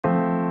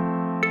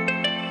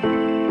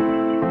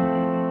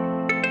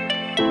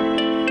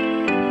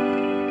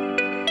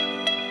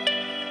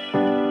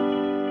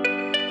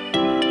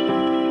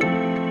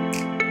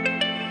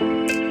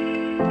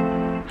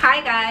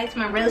guys,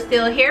 Monroe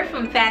Steele here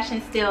from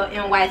Fashion Steele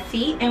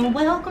NYC, and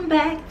welcome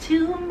back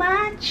to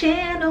my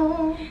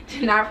channel.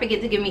 Do not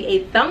forget to give me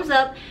a thumbs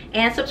up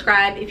and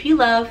subscribe if you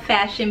love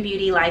fashion,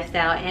 beauty,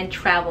 lifestyle, and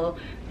travel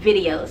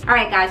videos. All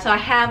right guys, so I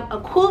have a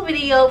cool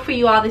video for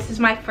you all. This is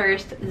my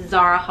first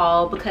Zara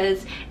haul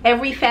because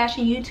every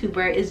fashion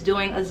YouTuber is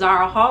doing a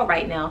Zara haul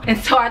right now, and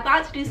so I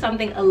thought to do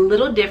something a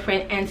little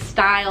different and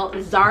style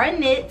Zara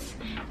knits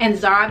and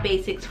Zara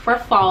basics for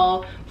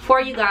fall for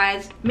you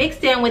guys,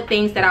 mixed in with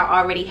things that I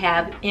already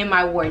have in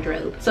my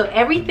wardrobe. So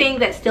everything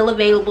that's still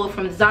available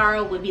from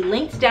Zara will be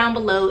linked down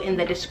below in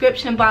the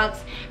description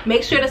box.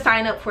 Make sure to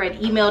sign up for an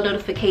email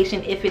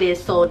notification if it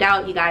is sold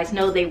out. You guys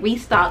know they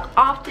restock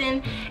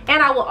often,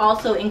 and I will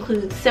also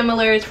include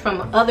similars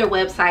from other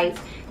websites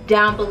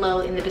down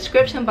below in the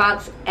description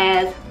box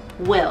as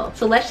well.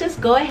 So let's just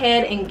go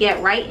ahead and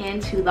get right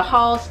into the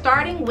haul,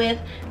 starting with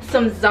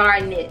some Zara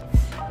knits.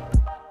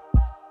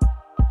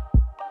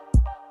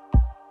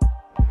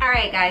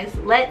 Alright guys,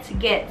 let's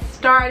get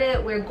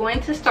started. We're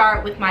going to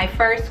start with my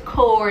first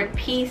cord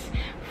piece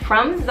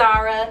from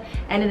Zara,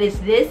 and it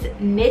is this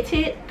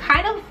knitted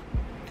kind of,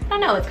 I don't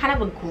know, it's kind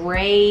of a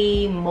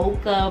gray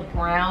mocha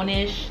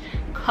brownish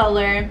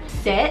color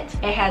set.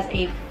 It has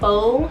a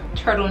faux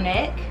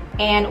turtleneck,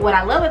 and what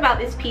I love about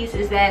this piece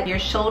is that your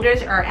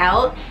shoulders are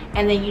out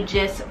and then you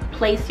just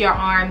place your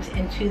arms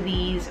into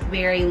these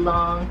very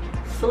long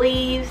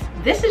sleeves.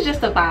 This is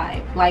just a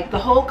vibe. Like, the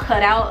whole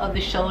cutout of the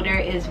shoulder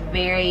is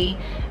very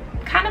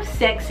kind of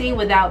sexy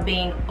without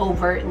being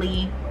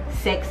overtly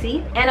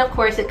sexy, and of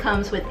course it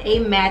comes with a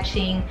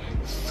matching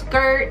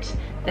skirt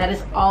that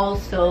is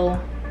also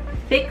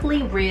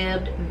thickly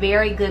ribbed,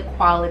 very good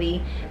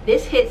quality.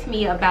 This hits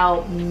me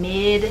about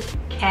mid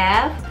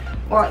calf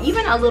or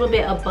even a little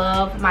bit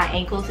above my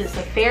ankles. It's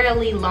a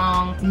fairly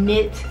long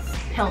knit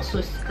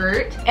pencil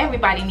skirt.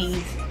 Everybody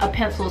needs a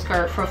pencil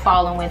skirt for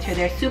fall and winter.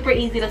 They're super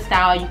easy to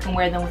style. You can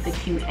wear them with a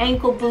cute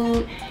ankle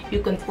boot. You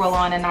can throw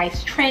on a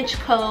nice trench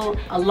coat,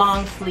 a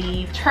long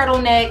sleeve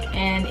turtleneck,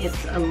 and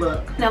it's a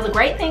look. Now the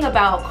great thing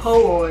about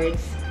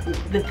cords,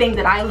 the thing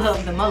that I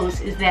love the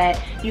most, is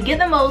that you get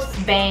the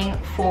most bang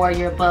for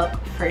your buck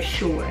for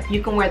sure.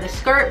 You can wear the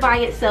skirt by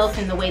itself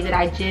in the way that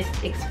I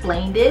just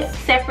explained it,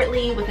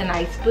 separately with a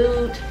nice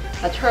boot,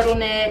 a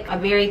turtleneck, a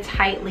very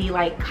tightly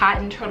like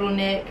cotton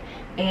turtleneck,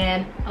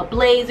 and a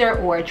blazer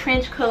or a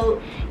trench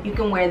coat. You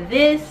can wear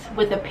this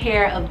with a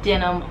pair of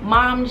denim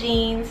mom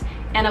jeans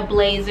and a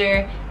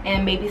blazer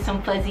and maybe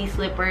some fuzzy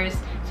slippers.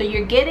 So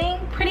you're getting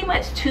pretty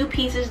much two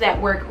pieces that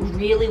work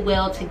really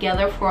well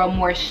together for a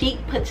more chic,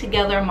 put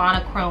together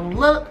monochrome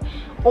look,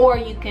 or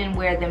you can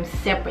wear them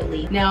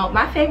separately. Now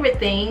my favorite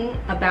thing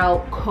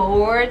about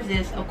cords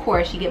is, of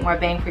course, you get more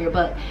bang for your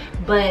buck,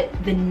 but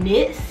the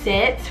knit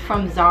sets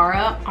from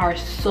Zara are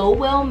so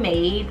well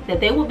made that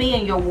they will be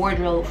in your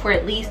wardrobe for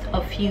at least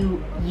a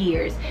few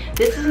years.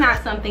 This is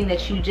not something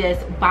that you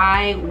just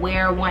buy,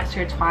 wear once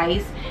or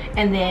twice,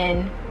 and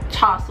then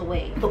toss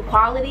away. The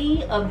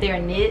quality of their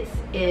knits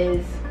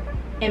is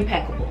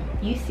impeccable.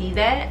 You see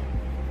that?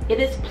 It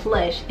is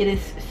plush. It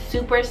is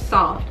super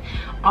soft.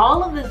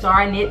 All of the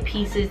Zara knit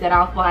pieces that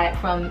I've bought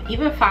from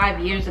even 5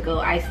 years ago,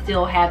 I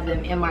still have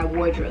them in my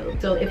wardrobe.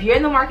 So if you're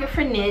in the market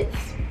for knits,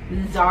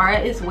 Zara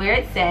is where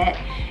it's at.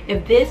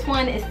 If this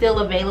one is still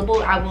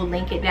available, I will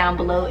link it down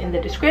below in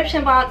the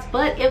description box,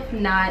 but if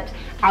not,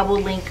 I will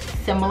link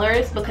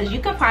similars because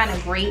you can find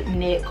a great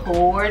knit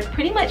cord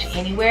pretty much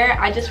anywhere.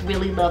 I just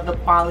really love the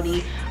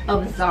quality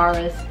of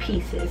Zara's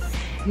pieces.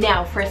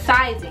 Now for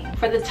sizing,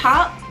 for the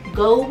top,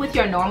 go with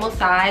your normal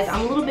size.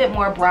 I'm a little bit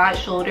more broad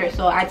shouldered,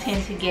 so I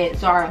tend to get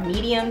Zara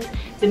mediums.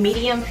 The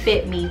medium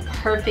fit me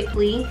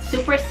perfectly,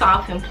 super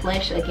soft and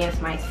plush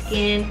against my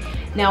skin.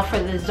 Now for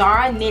the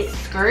Zara knit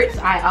skirts,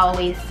 I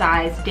always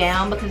size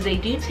down because they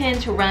do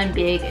tend to run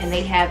big and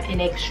they have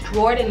an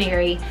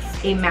extraordinary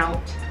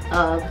amount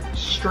of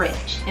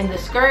stretch. In the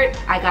skirt,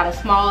 I got a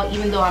small,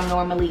 even though I'm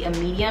normally a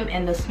medium,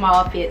 and the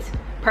small fits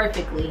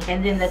perfectly.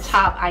 And then the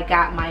top, I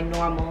got my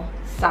normal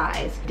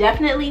size.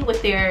 Definitely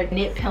with their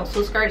knit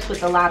pencil skirts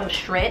with a lot of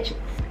stretch,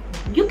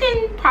 you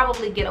can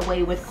probably get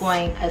away with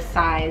going a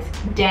size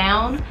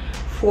down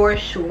for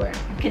sure.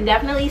 You can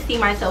definitely see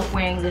myself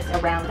wearing this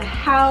around the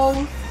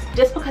house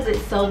just because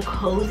it's so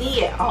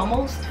cozy. It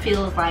almost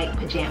feels like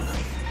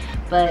pajamas.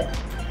 But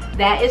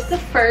that is the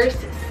first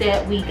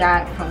set we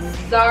got from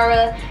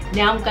Zara.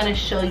 Now I'm gonna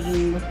show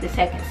you the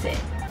second set.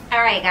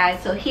 All right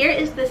guys, so here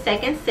is the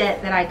second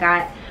set that I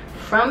got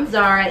from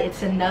Zara.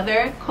 It's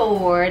another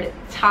cord,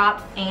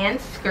 top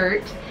and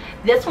skirt.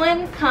 This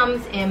one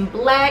comes in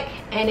black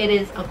and it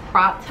is a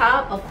crop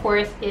top. Of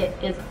course, it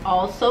is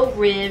also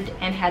ribbed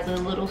and has a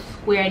little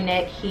square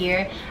neck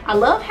here. I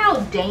love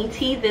how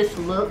dainty this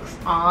looks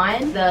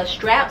on. The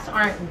straps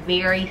aren't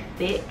very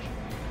thick,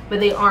 but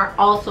they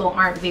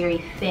aren't very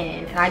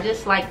thin, and I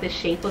just like the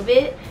shape of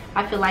it.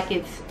 I feel like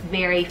it's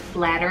very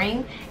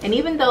flattering, and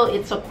even though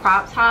it's a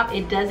crop top,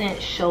 it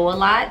doesn't show a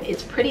lot.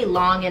 It's pretty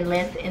long in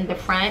length in the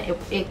front.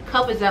 It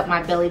covers up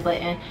my belly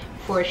button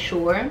for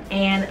sure,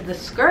 and the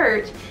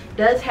skirt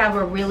does have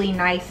a really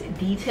nice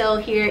detail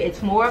here.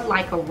 It's more of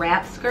like a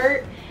wrap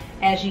skirt,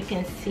 As you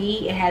can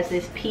see, it has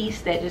this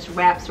piece that just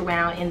wraps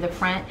around in the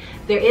front.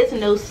 There is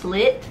no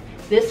slit.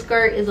 This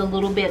skirt is a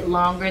little bit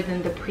longer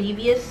than the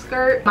previous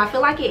skirt. I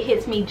feel like it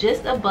hits me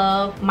just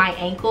above my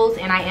ankles,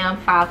 and I am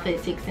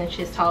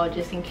 5'6" tall,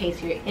 just in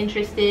case you're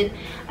interested.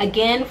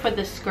 Again, for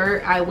the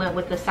skirt, I went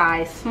with the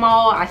size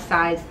small. I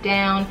sized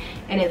down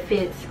and it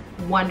fits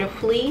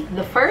wonderfully.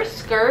 The first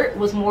skirt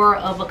was more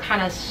of a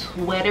kind of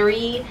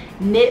sweatery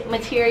knit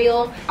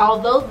material.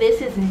 Although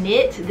this is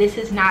knit, this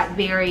is not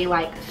very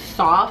like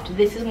soft.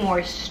 This is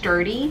more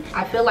sturdy.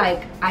 I feel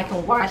like I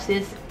can wash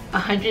this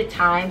 100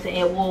 times and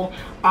it will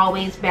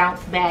always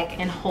bounce back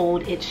and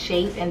hold its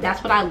shape, and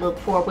that's what I look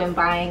for when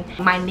buying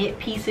my knit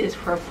pieces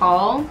for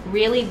fall.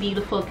 Really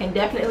beautiful. Can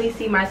definitely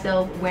see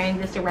myself wearing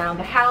this around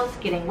the house,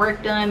 getting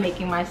work done,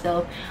 making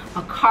myself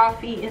a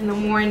coffee in the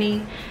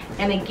morning.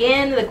 And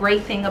again, the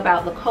great thing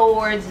about the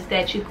cords is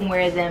that you can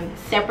wear them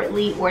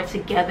separately or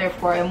together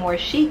for a more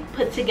chic,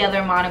 put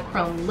together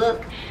monochrome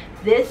look.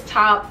 This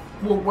top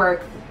will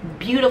work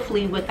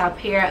beautifully with a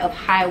pair of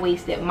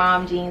high-waisted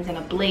mom jeans and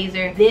a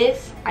blazer.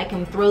 This, I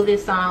can throw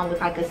this on with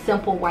like a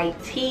simple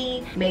white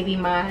tee, maybe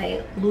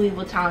my Louis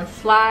Vuitton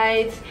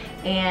slides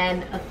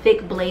and a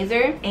thick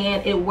blazer,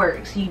 and it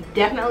works. You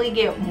definitely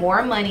get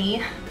more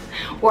money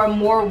or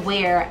more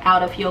wear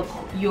out of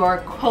your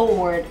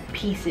cord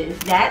pieces.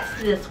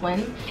 That's this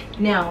one.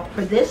 Now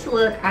for this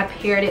look, I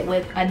paired it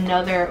with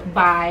another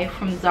buy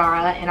from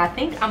Zara, and I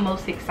think I'm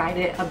most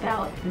excited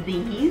about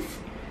these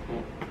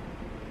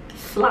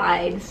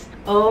slides.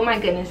 Oh my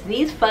goodness,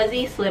 these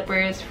fuzzy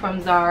slippers from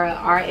Zara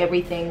are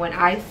everything. When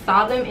I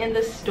saw them in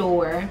the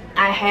store,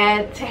 I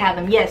had to have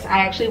them. Yes, I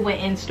actually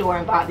went in store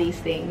and bought these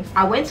things.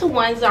 I went to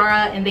one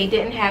Zara and they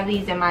didn't have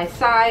these in my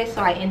size,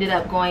 so I ended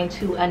up going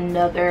to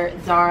another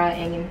Zara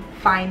and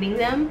finding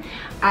them.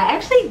 I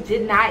actually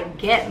did not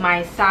get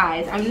my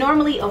size. I'm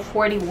normally a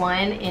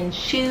 41 in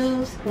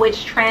shoes,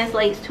 which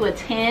translates to a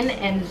 10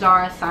 in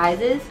Zara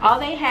sizes. All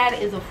they had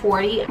is a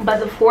 40, but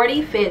the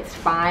 40 fits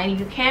fine.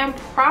 You can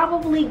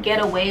probably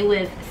get away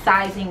with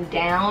sizing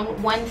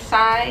down one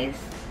size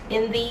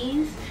in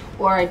these,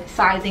 or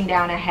sizing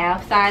down a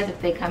half size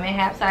if they come in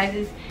half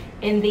sizes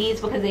in these,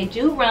 because they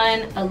do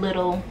run a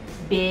little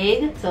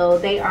big. So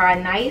they are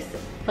a nice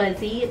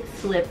fuzzy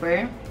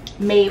slipper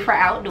made for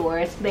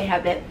outdoors. They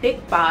have that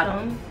thick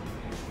bottom.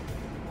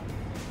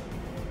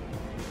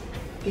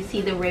 You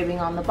see the ribbing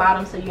on the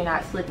bottom, so you're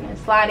not slipping and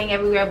sliding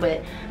everywhere,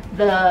 but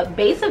the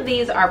base of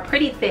these are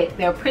pretty thick.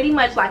 They're pretty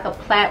much like a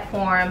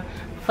platform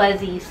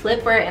fuzzy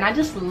slipper, and I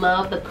just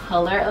love the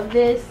color of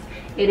this.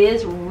 It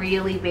is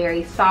really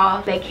very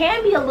soft. They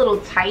can be a little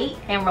tight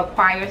and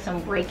require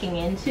some breaking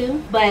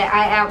into, but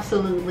I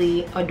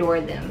absolutely adore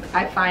them.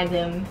 I find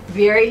them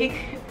very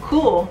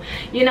cool.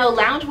 You know,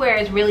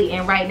 loungewear is really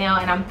in right now,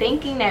 and I'm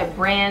thinking that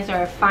brands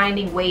are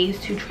finding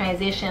ways to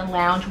transition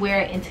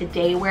loungewear into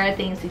daywear,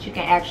 things that you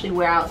can actually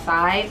wear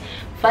outside.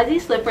 Fuzzy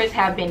slippers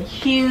have been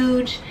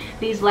huge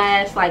these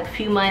last like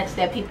few months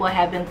that people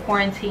have been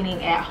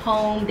quarantining at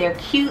home. They're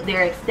cute,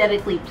 they're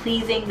aesthetically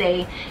pleasing,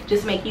 they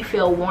just make you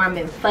feel warm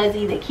and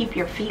fuzzy, they keep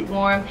your feet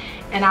warm,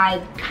 and I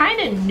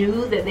kind of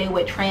knew that they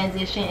would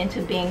transition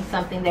into being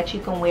something that you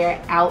can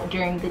wear out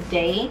during the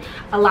day.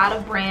 A lot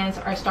of brands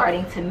are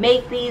starting to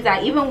make these.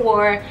 I even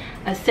wore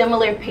a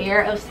similar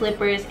pair of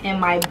slippers in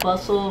my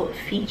Bustle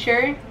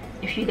feature.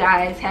 If you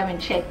guys haven't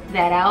checked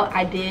that out,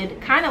 I did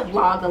kind of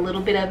vlog a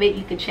little bit of it.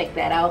 You could check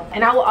that out,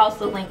 and I will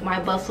also link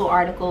my Bustle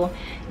article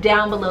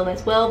down below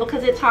as well,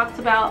 because it talks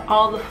about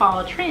all the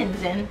fall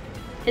trends, and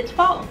it's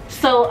fall.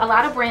 So a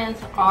lot of brands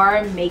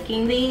are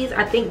making these.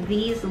 I think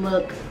these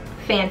look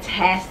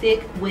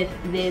fantastic with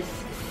this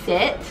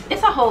set.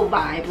 It's a whole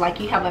vibe. Like,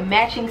 you have a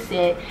matching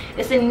set,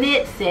 it's a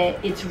knit set,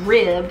 it's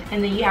ribbed,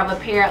 and then you have a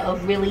pair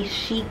of really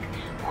chic,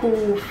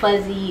 cool,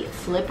 fuzzy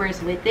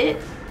slippers with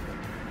it.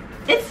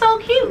 It's so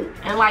cute.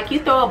 And like, you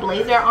throw a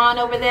blazer on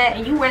over that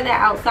and you wear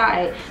that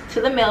outside to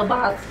the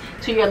mailbox,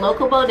 to your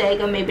local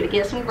bodega, maybe to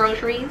get some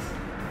groceries.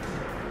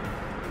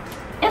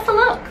 It's a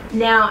look.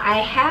 Now, I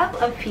have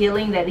a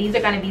feeling that these are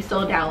going to be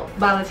sold out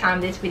by the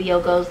time this video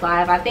goes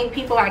live. I think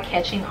people are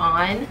catching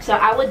on, so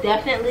I would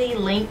definitely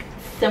link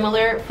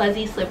similar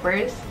fuzzy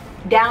slippers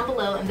down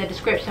below in the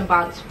description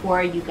box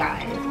for you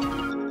guys.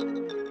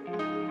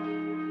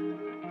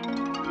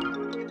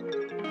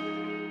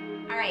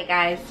 Alright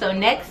guys, so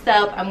next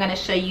up I'm going to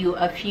show you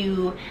a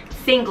few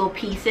single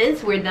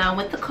pieces. We're done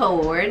with the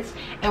cords,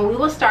 and we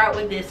will start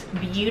with this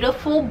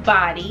beautiful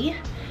body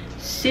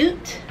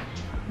suit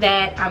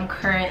that I'm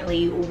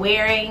currently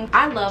wearing.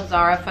 I love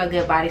Zara for a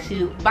good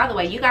bodysuit. By the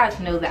way, you guys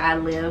know that I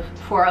live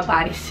for a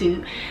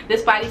bodysuit.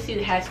 This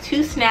bodysuit has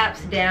two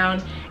snaps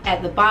down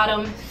at the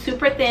bottom,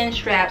 super thin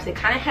straps. It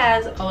kind of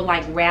has a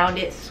like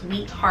rounded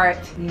sweetheart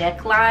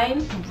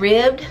neckline,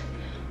 ribbed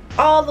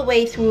all the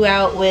way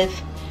throughout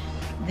with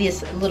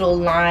this little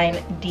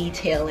line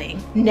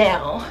detailing.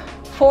 Now,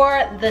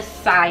 for the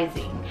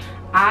sizing,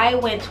 I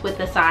went with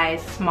the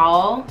size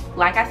small.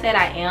 Like I said,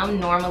 I am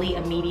normally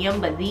a medium,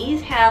 but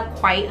these have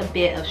quite a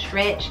bit of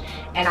stretch,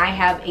 and I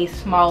have a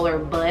smaller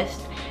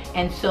bust,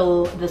 and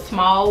so the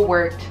small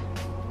worked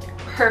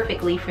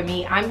perfectly for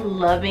me. I'm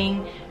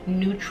loving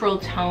neutral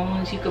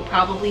tones. You could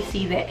probably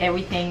see that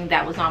everything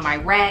that was on my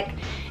rack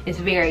is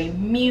very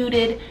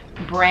muted,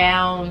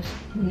 browns,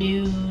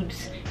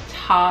 nudes,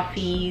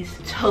 toffees,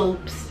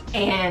 taupes,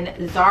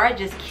 and Zara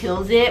just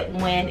kills it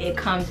when it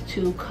comes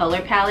to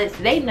color palettes.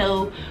 They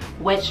know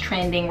what's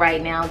trending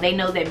right now. They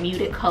know that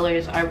muted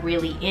colors are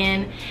really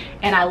in,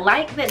 and I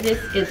like that this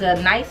is a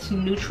nice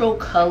neutral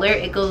color.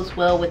 It goes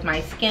well with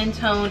my skin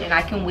tone, and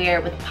I can wear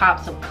it with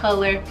pops of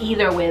color,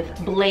 either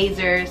with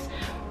blazers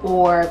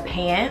or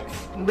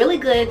pants. Really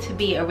good to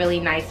be a really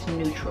nice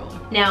neutral.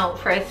 Now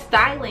for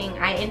styling,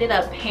 I ended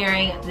up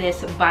pairing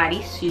this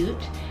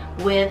bodysuit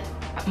with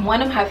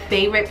one of my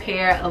favorite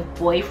pair of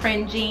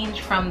boyfriend jeans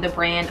from the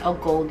brand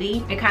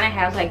Goldie. It kind of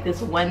has like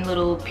this one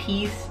little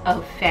piece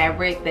of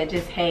fabric that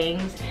just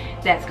hangs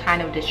that's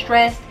kind of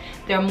distressed.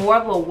 They're more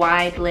of a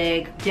wide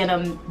leg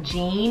denim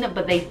jean,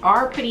 but they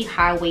are pretty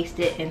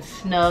high-waisted and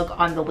snug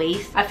on the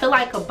waist. I feel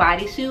like a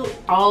bodysuit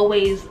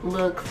always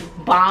looks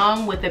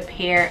bomb with a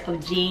pair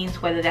of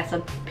jeans, whether that's a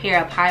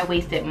pair of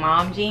high-waisted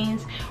mom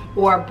jeans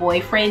or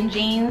boyfriend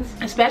jeans,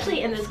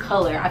 especially in this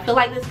color. I feel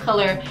like this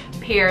color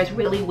pairs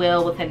really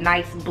well with a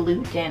nice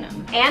blue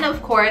denim. And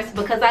of course,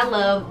 because I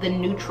love the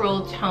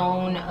neutral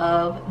tone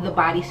of the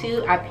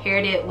bodysuit, I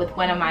paired it with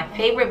one of my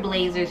favorite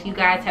blazers. You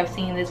guys have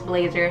seen this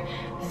blazer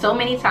so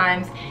many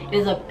times. It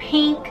is a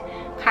pink,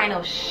 kind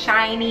of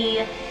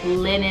shiny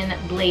linen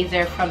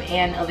blazer from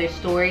And Other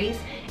Stories.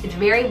 It's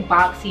very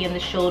boxy in the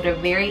shoulder,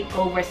 very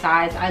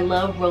oversized. I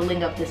love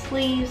rolling up the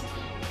sleeves.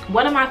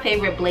 One of my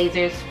favorite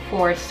blazers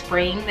for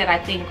spring that I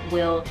think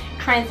will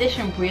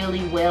transition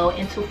really well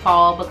into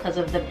fall because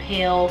of the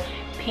pale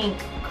pink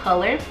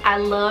color. I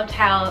loved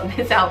how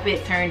this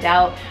outfit turned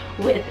out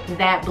with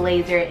that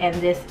blazer and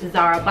this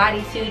Zara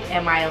bodysuit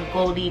and my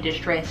Goldie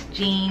distressed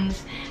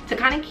jeans. To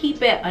kind of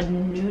keep it a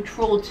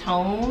neutral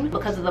tone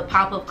because of the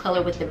pop of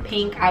color with the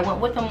pink, I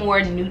went with a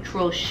more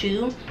neutral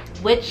shoe,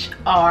 which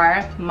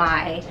are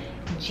my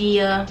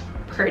Gia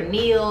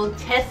Pernille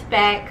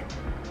Testback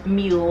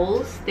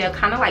mules. They're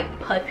kind of like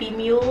puffy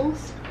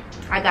mules.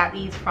 I got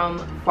these from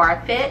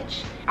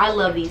Farfetch. I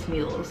love these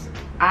mules.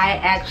 I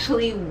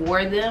actually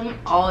wore them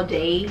all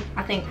day,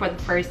 I think for the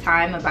first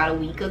time about a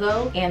week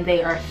ago, and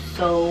they are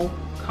so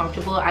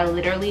comfortable. I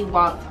literally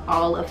walked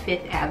all of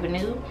 5th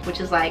Avenue,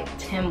 which is like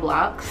 10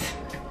 blocks.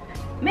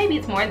 Maybe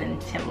it's more than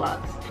 10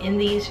 blocks in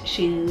these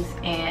shoes,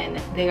 and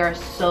they are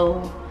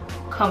so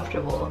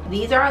comfortable.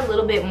 These are a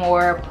little bit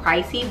more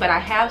pricey, but I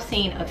have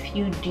seen a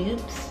few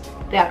dupes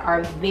that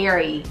are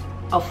very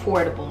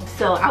affordable.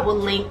 So I will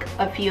link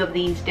a few of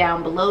these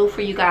down below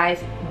for you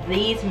guys.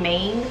 These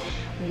main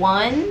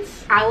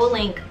ones, I will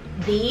link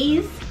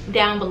these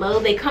down below.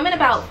 They come in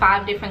about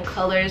 5 different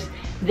colors.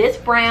 This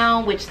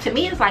brown, which to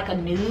me is like a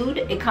nude,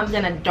 it comes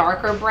in a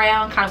darker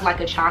brown, kind of like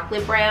a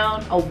chocolate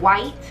brown, a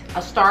white,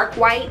 a stark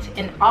white,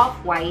 an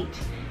off-white,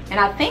 and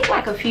I think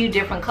like a few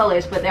different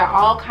colors, but they're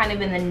all kind of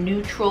in the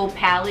neutral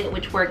palette,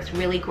 which works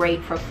really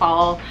great for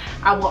fall.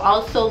 I will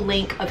also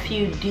link a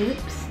few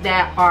dupes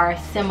that are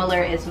similar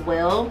as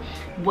well.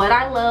 What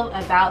I love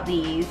about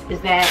these is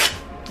that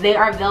they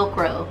are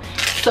Velcro.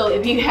 So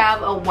if you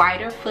have a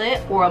wider foot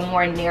or a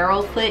more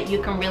narrow foot,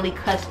 you can really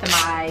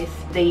customize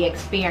the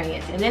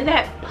experience. And then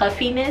that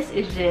puffiness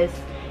is just,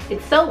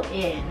 it's so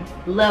in.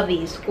 Love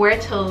these.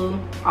 Square toe,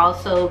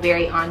 also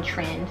very on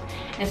trend.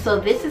 And so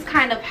this is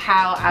kind of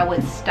how I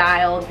would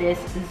style this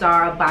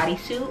Zara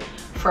bodysuit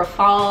for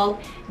fall.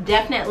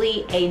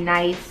 Definitely a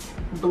nice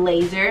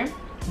blazer.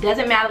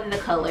 Doesn't matter the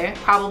color.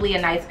 Probably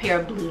a nice pair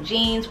of blue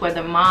jeans,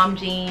 whether mom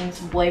jeans,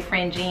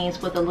 boyfriend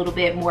jeans with a little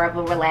bit more of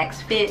a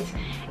relaxed fit,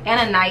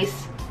 and a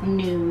nice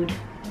nude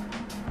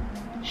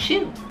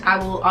shoe. I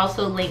will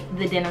also link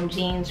the denim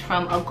jeans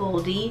from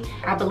Goldie.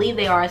 I believe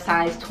they are a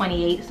size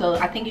 28, so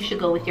I think you should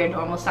go with your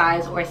normal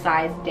size or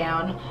size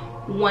down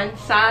one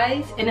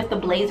size. And if the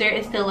blazer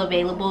is still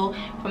available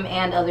from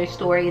And Other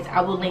Stories,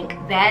 I will link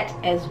that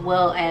as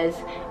well as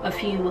a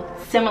few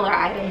similar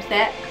items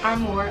that are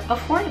more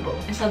affordable.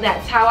 And so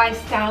that's how I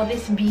style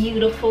this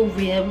beautiful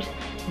ribbed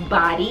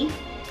body.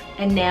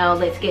 And now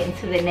let's get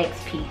into the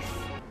next piece.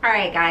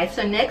 Alright guys,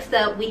 so next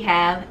up we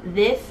have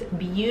this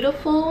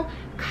beautiful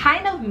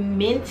kind of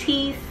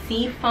minty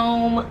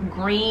seafoam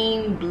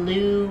green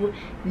blue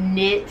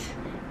knit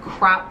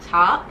crop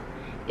top.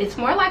 It's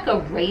more like a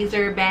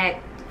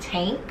razorback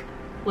tank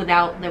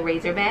without the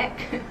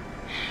razorback.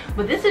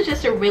 But this is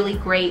just a really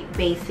great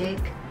basic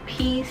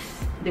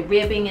piece. The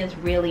ribbing is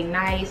really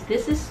nice.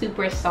 This is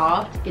super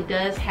soft. It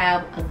does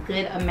have a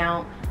good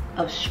amount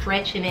of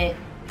stretch in it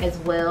as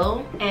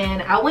well,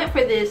 and I went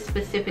for this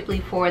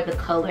specifically for the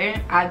color.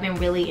 I've been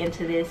really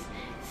into this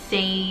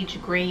sage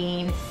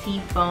green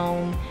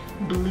seafoam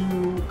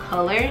blue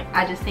color.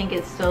 I just think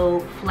it's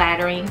so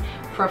flattering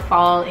for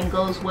fall and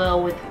goes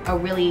well with a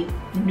really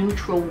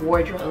neutral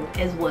wardrobe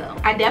as well.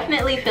 I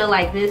definitely feel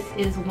like this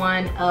is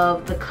one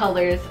of the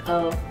colors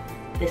of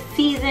the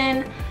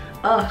season.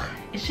 Ugh,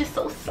 it's just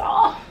so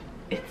soft.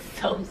 It's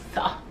so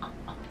soft.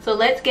 So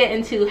let's get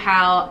into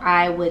how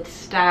I would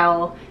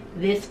style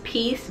this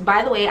piece.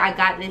 By the way, I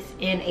got this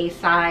in a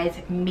size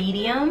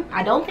medium.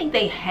 I don't think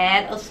they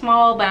had a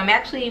small, but I'm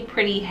actually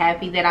pretty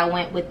happy that I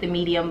went with the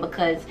medium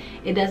because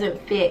it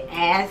doesn't fit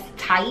as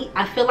tight.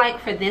 I feel like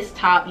for this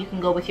top you can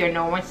go with your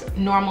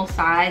normal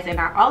size, and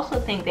I also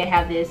think they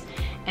have this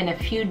in a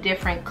few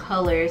different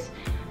colors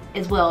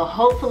as well.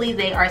 Hopefully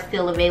they are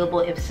still available.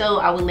 If so,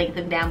 I will link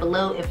them down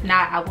below. If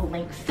not, I will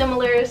link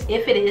similars.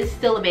 If it is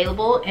still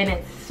available and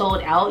it's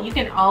sold out, you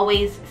can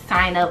always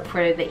sign up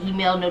for the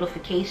email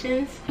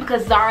notifications,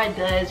 because Zara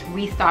does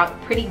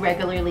restock pretty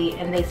regularly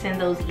and they send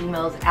those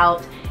emails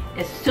out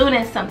as soon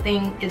as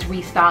something is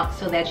restocked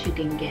so that you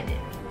can get it.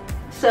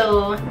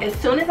 So as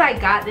soon as I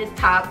got this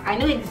top, I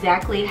knew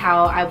exactly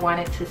how I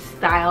wanted to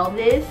style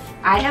this.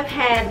 I have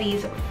had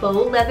these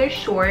faux leather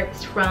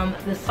shorts from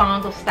the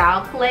Song of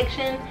Style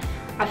collection.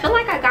 I feel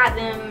like I got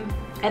them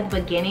at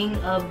the beginning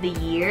of the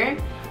year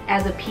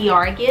as a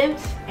PR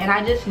gift, and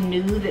I just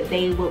knew that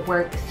they would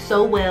work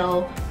so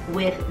well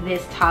with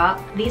this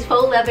top. These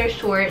faux leather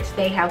shorts,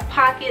 they have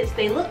pockets.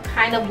 They look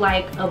kind of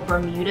like a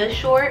Bermuda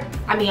short.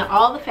 I mean,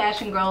 all the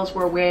fashion girls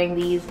were wearing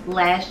these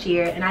last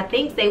year, and I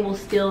think they will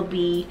still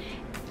be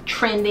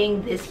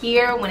trending this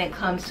year when it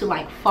comes to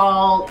like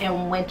fall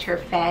and winter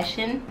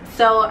fashion.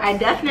 So I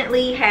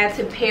definitely had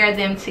to pair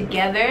them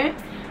together.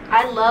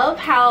 I love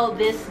how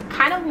this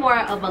kind of more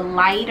of a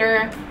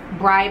lighter,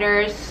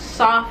 brighter,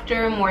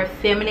 softer, more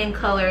feminine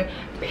color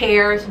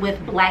pairs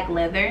with black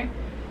leather.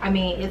 I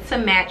mean, it's a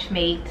match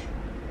made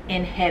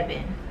in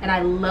heaven, and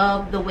I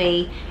love the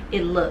way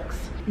it looks.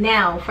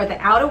 Now for the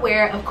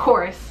outerwear, of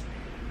course,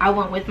 I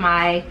went with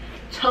my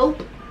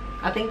taupe,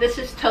 I think this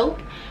is taupe,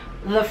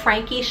 the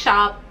Frankie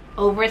Shop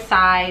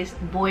oversized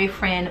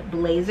boyfriend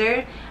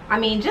blazer. I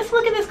mean, just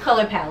look at this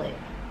color palette.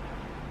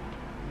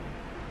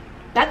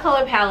 That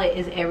color palette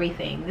is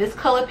everything. This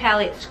color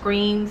palette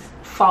screams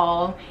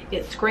fall,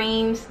 it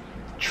screams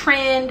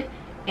trend,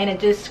 and it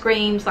just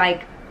screams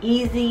like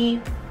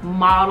easy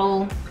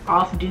model,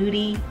 off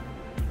duty.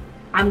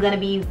 I'm gonna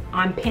be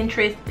on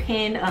Pinterest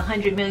pinned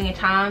 100 million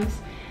times.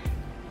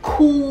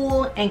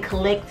 Cool and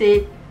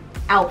collected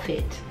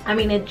outfit. I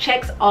mean, it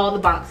checks all the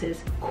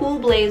boxes. Cool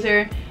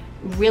blazer,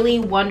 really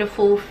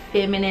wonderful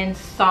feminine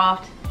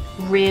soft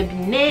ribbed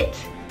knit.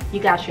 You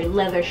got your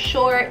leather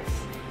shorts,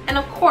 and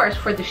of course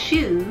for the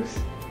shoes,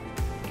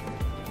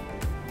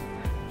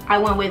 I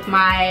went with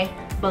my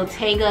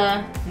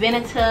Bottega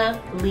Veneta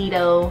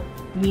Lido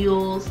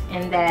mules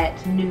in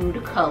that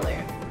nude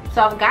color.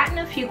 So I've gotten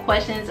a few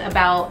questions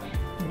about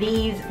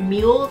these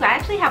mules. I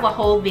actually have a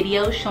whole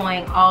video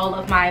showing all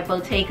of my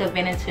Bottega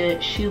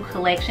Veneta shoe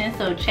collection,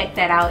 so check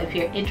that out if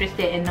you're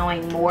interested in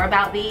knowing more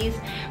about these.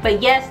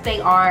 But yes, they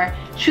are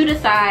true to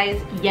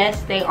size.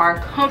 Yes, they are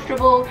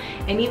comfortable,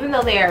 and even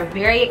though they are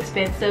very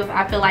expensive,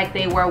 I feel like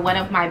they were one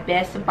of my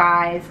best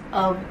buys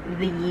of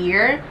the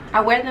year.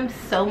 I wear them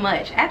so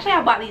much. Actually,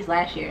 I bought these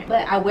last year,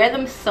 but I wear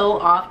them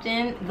so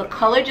often. The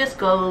color just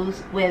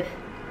goes with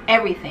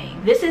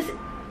everything. This is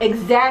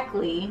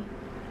exactly,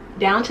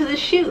 down to the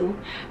shoe,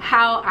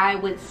 how I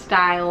would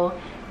style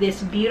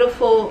this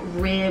beautiful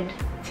ribbed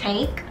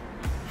tank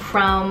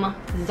from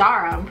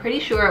Zara. I'm pretty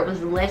sure it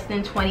was less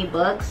than 20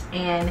 bucks,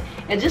 and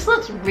it just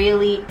looks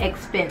really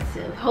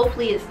expensive.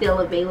 Hopefully it's still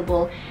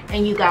available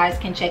and you guys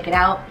can check it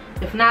out.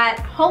 If not,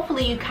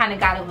 hopefully you kind of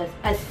got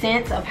a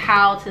sense of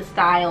how to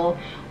style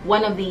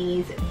one of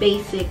these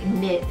basic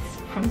knits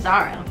from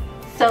Zara.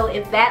 So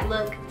if that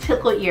look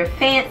tickled your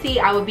fancy,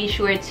 I would be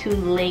sure to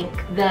link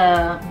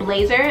the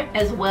blazer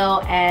as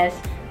well as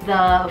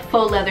the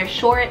faux leather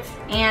shorts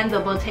and the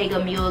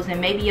Bottega mules, and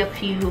maybe a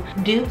few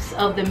dupes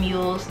of the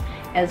mules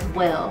as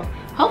well.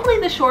 Hopefully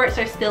the shorts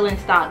are still in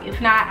stock. If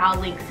not, I'll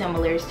link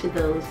similars to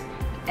those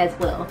as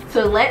well.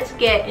 So let's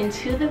get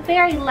into the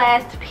very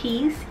last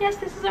piece. Yes,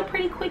 this is a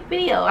pretty quick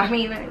video. I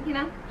mean, you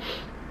know,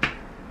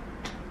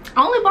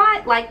 I only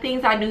bought like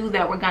things I knew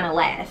that were gonna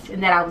last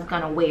and that I was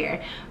gonna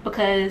wear,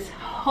 because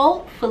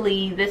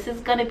hopefully this is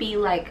gonna be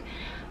like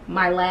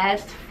my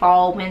last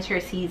fall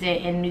winter season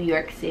in New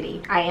York City.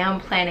 I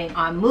am planning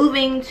on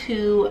moving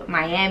to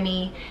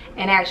Miami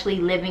and actually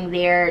living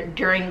there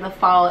during the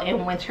fall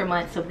and winter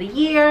months of the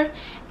year,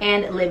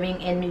 and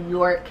living in New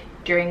York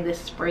during the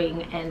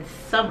spring and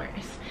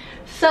summers.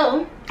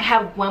 So I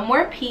have one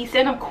more piece,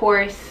 and of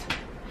course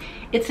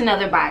it's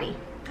another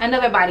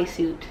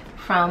bodysuit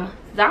from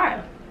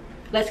Zara.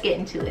 Let's get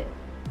into it.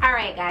 All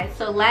right guys,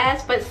 so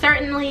last but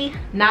certainly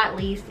not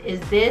least is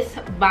this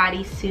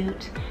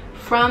bodysuit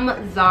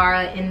from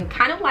Zara in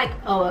kind of like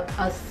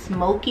a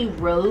smoky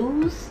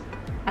rose,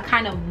 a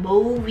kind of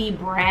mauvey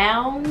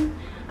brown,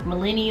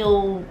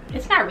 millennial,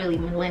 it's not really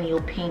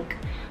millennial pink,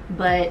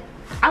 but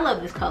I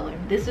love this color.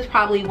 This is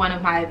probably one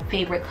of my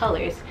favorite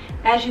colors.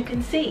 As you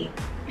can see,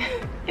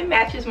 it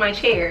matches my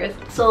chairs.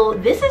 So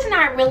this is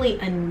not really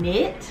a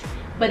knit,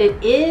 but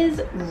it is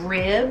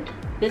ribbed.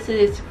 This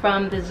is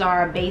from the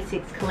Zara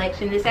Basics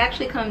collection. This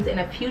actually comes in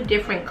a few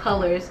different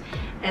colors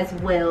as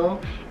well,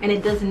 and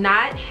it does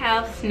not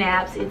have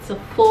snaps. It's a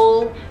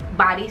full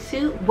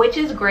bodysuit, which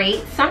is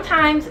great.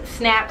 Sometimes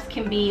snaps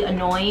can be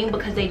annoying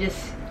because they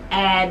just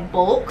add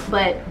bulk,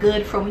 but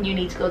good for when you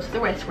need to go to the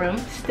restroom.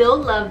 Still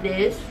love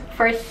this.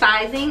 For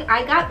sizing,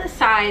 I got the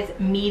size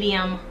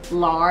medium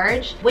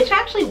large, which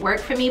actually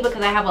worked for me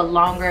because I have a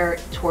longer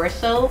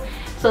torso.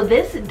 So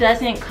this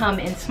doesn't come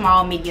in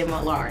small, medium,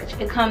 or large.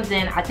 It comes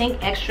in, I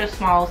think, extra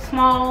small,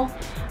 small,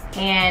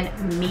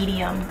 and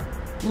medium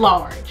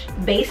large.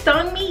 Based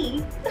on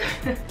me,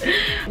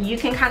 you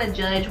can kind of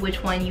judge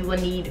which one you will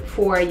need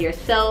for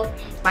yourself.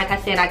 Like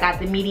I said, I got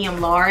the medium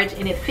large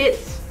and it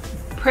fits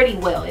pretty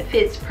well. It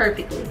fits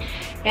perfectly.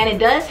 And it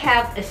does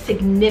have a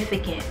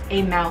significant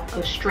amount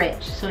of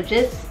stretch. So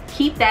just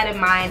keep that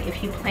in mind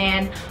if you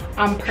plan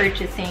on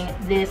purchasing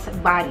this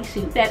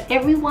bodysuit that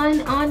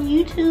everyone on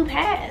YouTube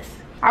has.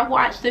 I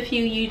watched a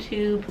few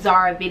YouTube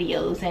Zara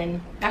videos and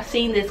I've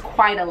seen this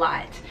quite a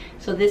lot.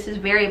 So this is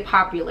very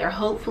popular.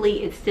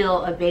 Hopefully it's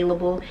still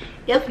available.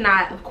 If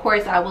not, of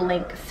course, I will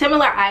link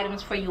similar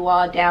items for you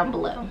all down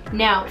below.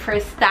 Now, for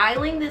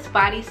styling this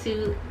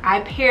bodysuit,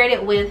 I paired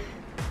it with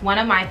one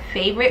of my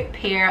favorite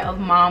pair of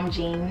mom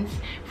jeans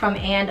from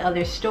And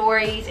Other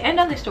Stories. And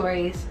Other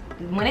Stories,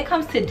 when it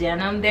comes to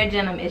denim, their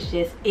denim is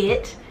just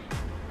it.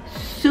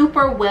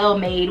 Super well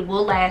made,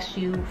 will last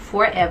you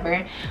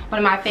forever. One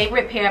of my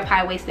favorite pair of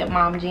high-waisted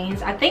mom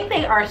jeans. I think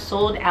they are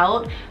sold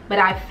out, but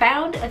I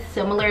found a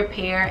similar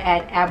pair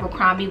at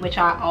Abercrombie, which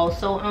I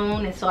also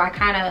own, and so I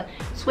kind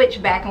of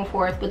switch back and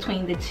forth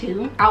between the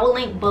two. I will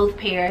link both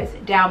pairs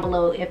down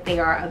below if they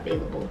are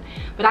available.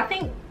 But I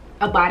think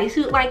a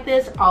bodysuit like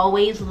this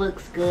always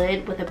looks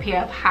good with a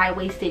pair of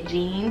high-waisted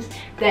jeans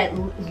that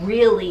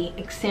really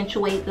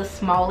accentuate the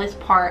smallest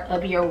part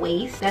of your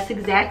waist. That's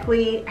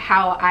exactly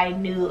how I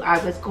knew I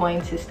was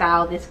going to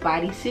style this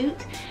bodysuit.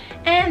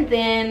 And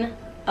then,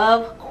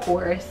 of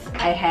course,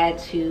 I had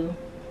to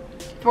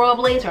throw a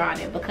blazer on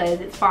it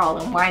because it's fall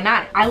and why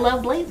not? I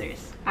love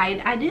blazers.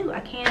 I do. I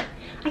can't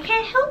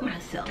help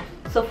myself.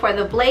 So for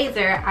the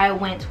blazer, I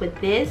went with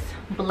this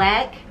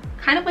black,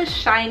 kind of a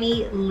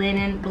shiny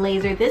linen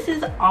blazer. This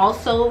is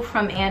also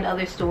from And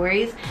Other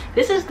Stories.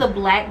 This is the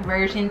black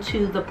version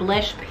to the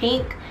blush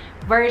pink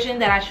version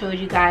that I showed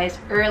you guys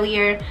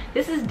earlier.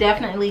 This is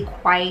definitely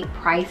quite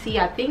pricey.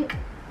 I think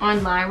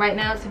online right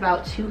now it's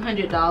about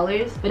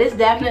 $200, but it's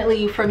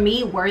definitely, for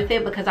me, worth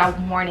it because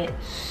I've worn it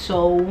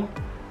so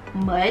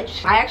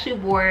much. I actually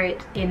wore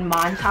it in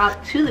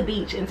Montauk to the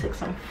beach and took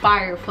some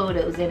fire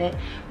photos in it.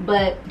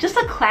 But just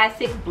a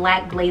classic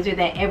black blazer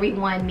that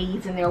everyone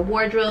needs in their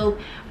wardrobe.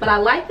 But I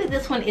like that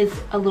this one is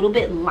a little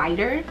bit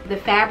lighter. The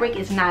fabric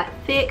is not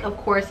thick. Of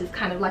course, it's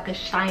kind of like a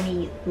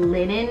shiny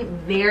linen,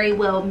 very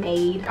well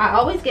made. I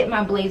always get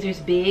my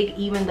blazers big,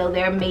 even though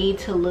they're made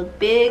to look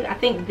big. I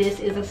think this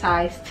is a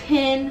size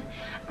 10.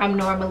 I'm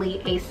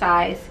normally a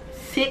size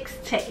 6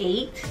 to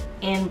 8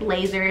 in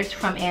blazers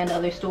from And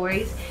Other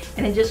Stories,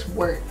 and it just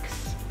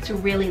works. It's a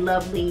really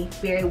lovely,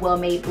 very well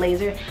made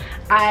blazer.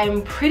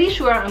 I'm pretty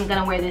sure I'm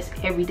gonna wear this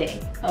every day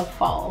of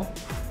fall,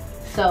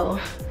 so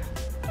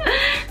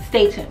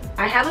stay tuned.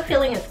 I have a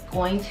feeling it's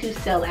going to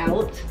sell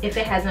out if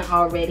it hasn't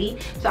already,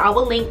 so I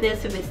will link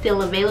this if it's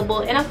still available,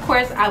 and of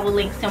course I will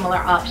link similar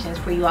options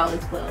for you all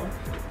as well.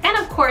 And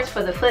of course,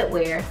 for the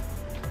footwear,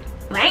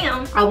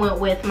 bam, I went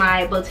with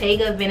my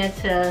Bottega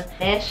Veneta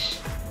mesh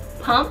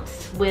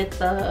pumps with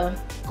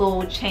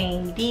gold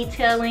chain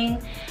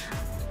detailing.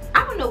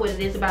 I don't know what it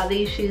is about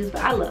these shoes,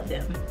 but I love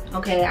them.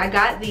 Okay, I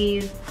got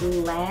these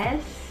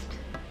last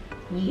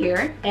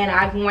year and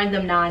I've worn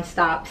them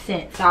non-stop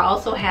since. I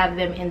also have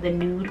them in the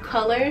nude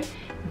color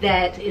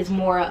that is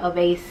more of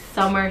a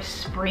summer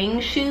spring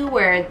shoe,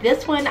 where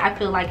this one I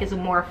feel like is a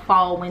more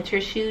fall winter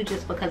shoe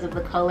just because of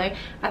the color.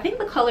 I think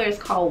the color is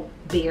called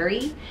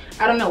berry.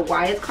 I don't know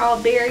why it's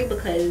called berry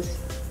because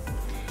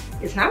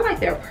it's not like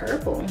they're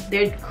purple.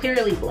 They're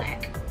clearly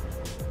black.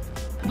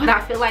 But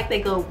I feel like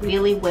they go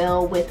really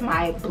well with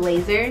my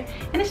blazer.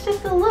 And it's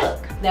just a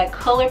look. That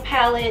color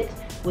palette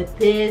with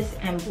this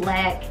and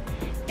black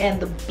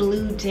and the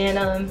blue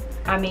denim.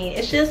 I mean,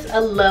 it's just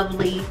a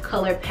lovely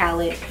color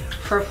palette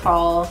for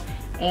fall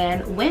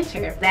and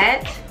winter.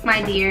 That,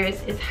 my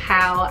dears, is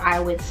how I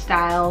would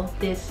style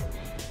this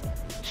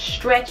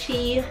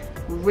stretchy,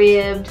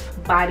 ribbed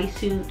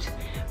bodysuit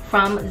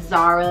from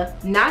Zara.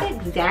 Not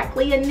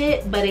exactly a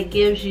knit, but it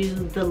gives you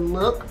the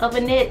look of a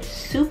knit.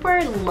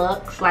 Super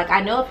luxe. Like, I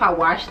know if I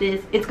wash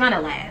this, it's gonna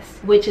last,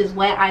 which is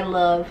what I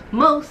love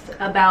most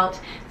about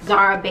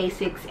Zara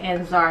basics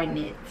and Zara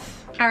knits.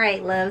 All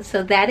right, love,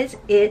 so that is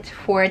it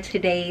for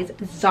today's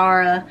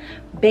Zara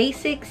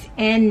basics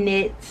and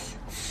knits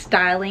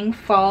styling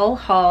fall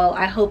haul.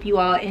 I hope you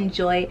all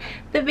enjoyed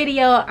the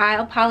video. I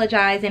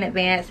apologize in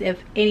advance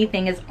if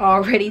anything is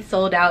already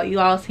sold out. You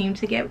all seem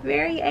to get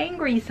very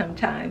angry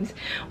sometimes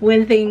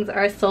when things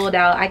are sold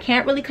out. I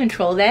can't really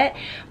control that,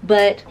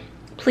 but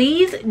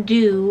please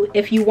do,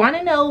 if you want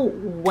to know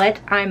what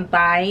I'm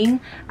buying,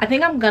 I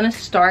think I'm gonna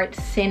start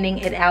sending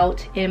it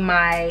out in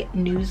my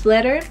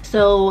newsletter.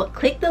 So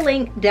click the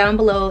link down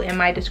below in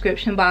my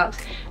description box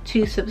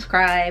to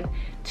subscribe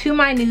to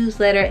my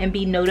newsletter and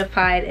be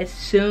notified as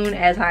soon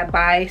as I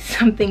buy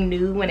something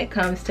new when it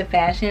comes to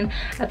fashion.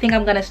 I think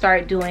I'm gonna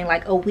start doing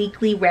like a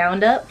weekly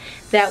roundup.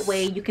 That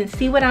way you can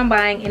see what I'm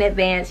buying in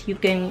advance. You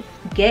can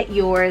get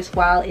yours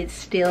while it's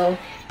still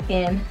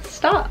in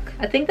stock.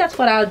 I think that's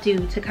what I'll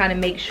do to kind of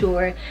make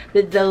sure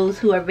that those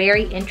who are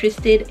very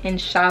interested in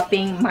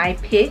shopping my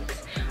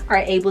picks are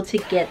able to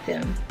get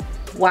them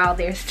while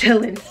they're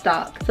still in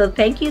stock. So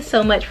thank you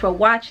so much for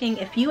watching.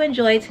 If you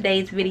enjoyed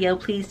today's video,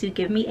 please do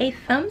give me a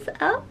thumbs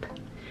up.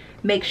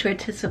 Make sure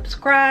to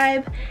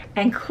subscribe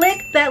and click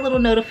that little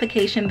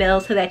notification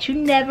bell so that you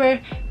never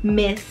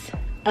miss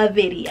a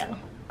video.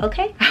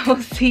 Okay, I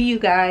will see you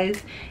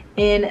guys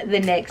in the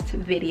next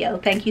video.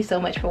 Thank you so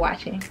much for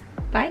watching.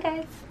 Bye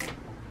guys.